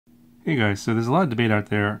Hey guys, so there's a lot of debate out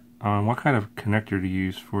there on what kind of connector to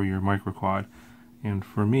use for your microquad, and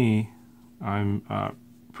for me, I'm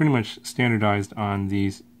pretty much standardized on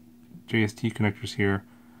these JST connectors here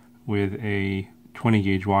with a 20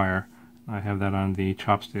 gauge wire. I have that on the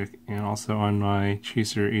chopstick and also on my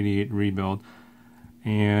Chaser 88 rebuild.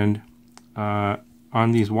 And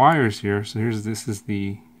on these wires here, so this is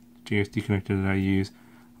the JST connector that I use.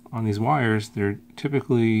 On these wires, there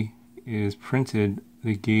typically is printed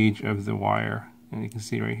the gauge of the wire, and you can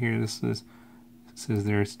see right here it says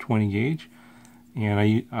there's 20 gauge,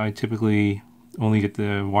 and I typically only get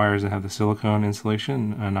the wires that have the silicone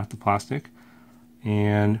insulation, not the plastic.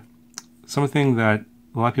 And something that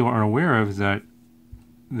a lot of people aren't aware of is that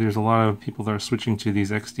there's a lot of people that are switching to these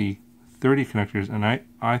XT30 connectors, and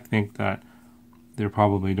I think that they're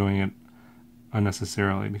probably doing it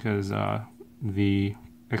unnecessarily because the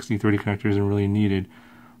XT30 connector isn't really needed.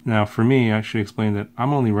 Now for me, I should explain that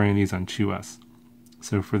I'm only running these on 2S.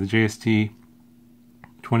 So for the JST,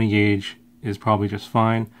 20 gauge is probably just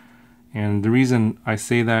fine. And the reason I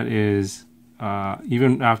say that is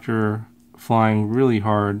even after flying really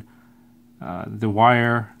hard, the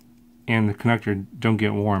wire and the connector don't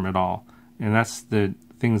get warm at all. And that's the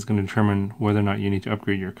thing that's going to determine whether or not you need to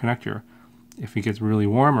upgrade your connector. If it gets really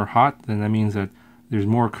warm or hot, then that means that there's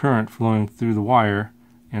more current flowing through the wire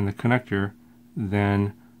and the connector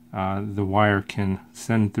than the wire can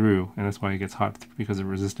send through, and that's why it gets hot, because of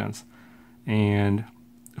resistance. And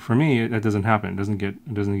for me, that doesn't happen. It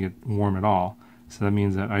doesn't get warm at all. So that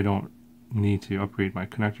means that I don't need to upgrade my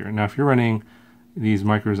connector. Now, if you're running these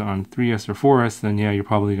micros on 3S or 4S, then yeah, you're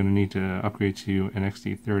probably going to need to upgrade to an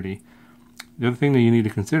XT30. The other thing that you need to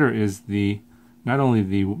consider is not only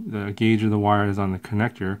the gauge of the wire is on the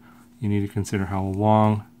connector, you need to consider how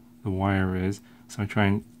long the wire is. So I try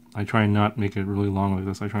and not make it really long like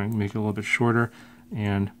this. I try and make it a little bit shorter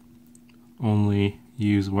and only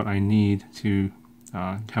use what I need to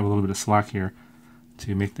have a little bit of slack here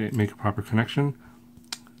to make a proper connection.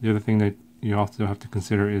 The other thing that you also have to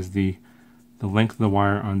consider is the length of the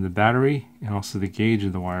wire on the battery and also the gauge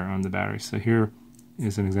of the wire on the battery. So here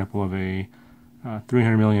is an example of a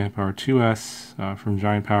 300 milliamp hour 2S from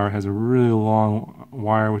Giant Power. It has a really long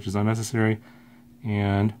wire, which is unnecessary,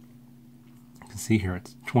 and you can see here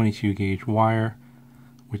it's 22 gauge wire,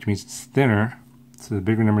 which means it's thinner. So the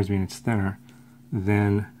bigger numbers mean it's thinner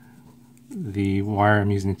than the wire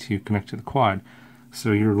I'm using to connect to the quad.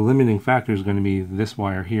 So your limiting factor is going to be this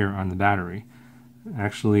wire here on the battery.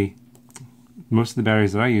 Actually, most of the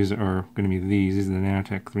batteries that I use are going to be these. These are the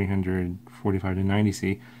Nanotech 345 to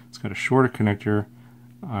 90C. It's got a shorter connector,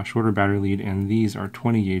 shorter battery lead, and these are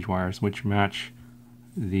 20 gauge wires, which match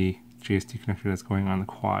the JST connector that's going on the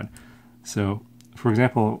quad. So, for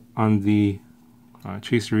example, on the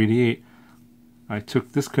Chaser 88, I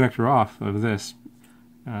took this connector off of this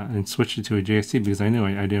and switched it to a JST because I knew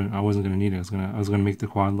I wasn't going to need it. I was going to make the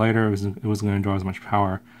quad lighter. It wasn't going to draw as much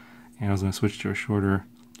power, and I was going to switch to a shorter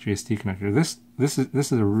JST connector. This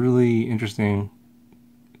is a really interesting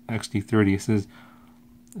XT30. It says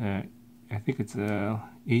I think it's a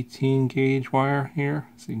 18 gauge wire here.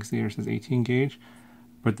 So you can see here it says 18 gauge,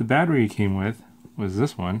 but the battery it came with was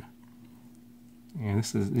this one, and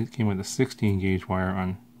it came with a 16 gauge wire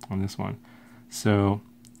on this one. So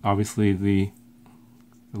obviously the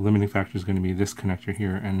limiting factor is going to be this connector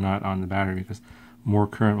here and not on the battery, because more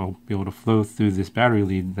current will be able to flow through this battery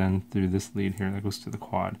lead than through this lead here that goes to the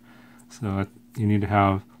quad. So you need to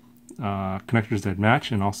have connectors that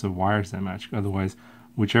match and also wires that match. Otherwise,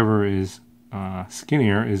 whichever is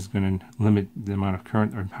skinnier is going to limit the amount of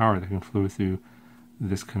current or power that can flow through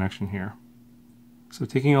this connection here. So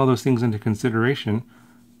taking all those things into consideration,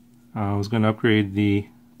 I was going to upgrade the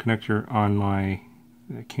connector on my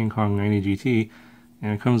King Kong 90 GT,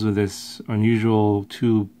 and it comes with this unusual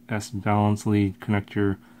 2S balance lead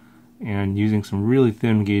connector and using some really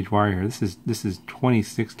thin gauge wire here. This is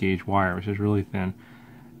 26 gauge wire, which is really thin.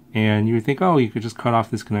 And you would think, oh, you could just cut off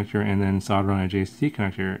this connector and then solder on a JST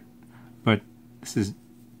connector, but this is,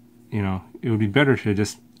 it would be better to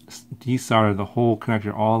just desolder the whole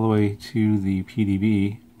connector all the way to the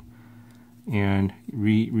PDB and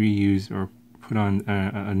reuse or put on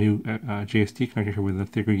a new JST connector here with a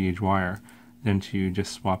thicker gauge wire than to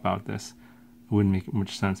just swap out this. It wouldn't make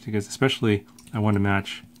much sense, because especially I want to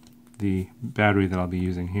match the battery that I'll be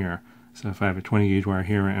using here. So if I have a 20 gauge wire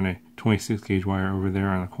here and a 26 gauge wire over there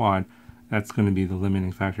on the quad, that's going to be the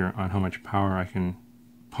limiting factor on how much power I can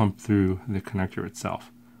pump through the connector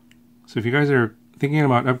itself. So if you guys are thinking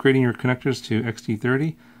about upgrading your connectors to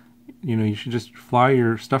XT30, you should just fly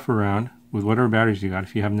your stuff around with whatever batteries you got.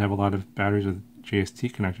 If you happen to have a lot of batteries with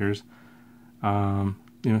JST connectors,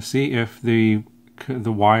 see if the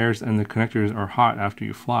wires and the connectors are hot after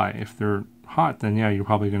you fly. If they're hot, then yeah, you're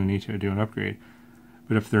probably going to need to do an upgrade.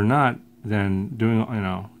 But if they're not, then doing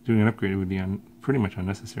an upgrade would be pretty much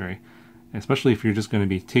unnecessary, especially if you're just going to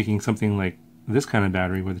be taking something like this kind of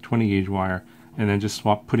battery with a 20 gauge wire and then just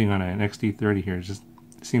putting on an XT30 here. It just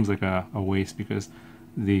seems like a waste, because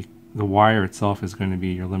the wire itself is going to be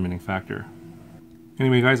your limiting factor.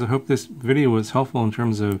 Anyway guys, I hope this video was helpful in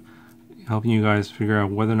terms of helping you guys figure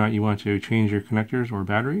out whether or not you want to change your connectors or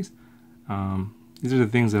batteries. These are the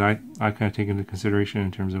things that I kind of take into consideration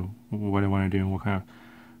in terms of what I want to do and what kind of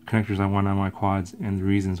connectors I want on my quads, and the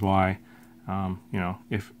reasons why.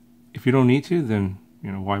 If you don't need to, then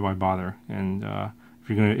why bother? And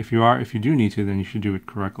if you do need to, then you should do it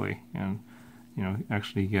correctly, and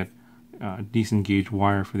actually get decent gauge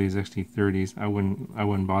wire for these XT30s. I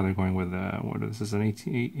wouldn't bother going with what is this, an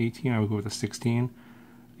 18? I would go with a 16,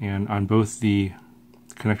 and on both the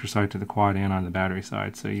connector side to the quad and on the battery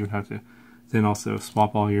side. So you would have to then also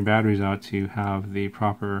swap all your batteries out to have the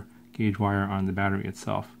proper gauge wire on the battery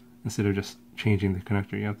itself, instead of just changing the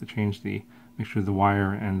connector. You have to make sure the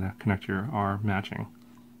wire and the connector are matching.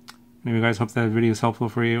 Anyway guys, hope that video is helpful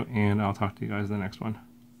for you, and I'll talk to you guys in the next one.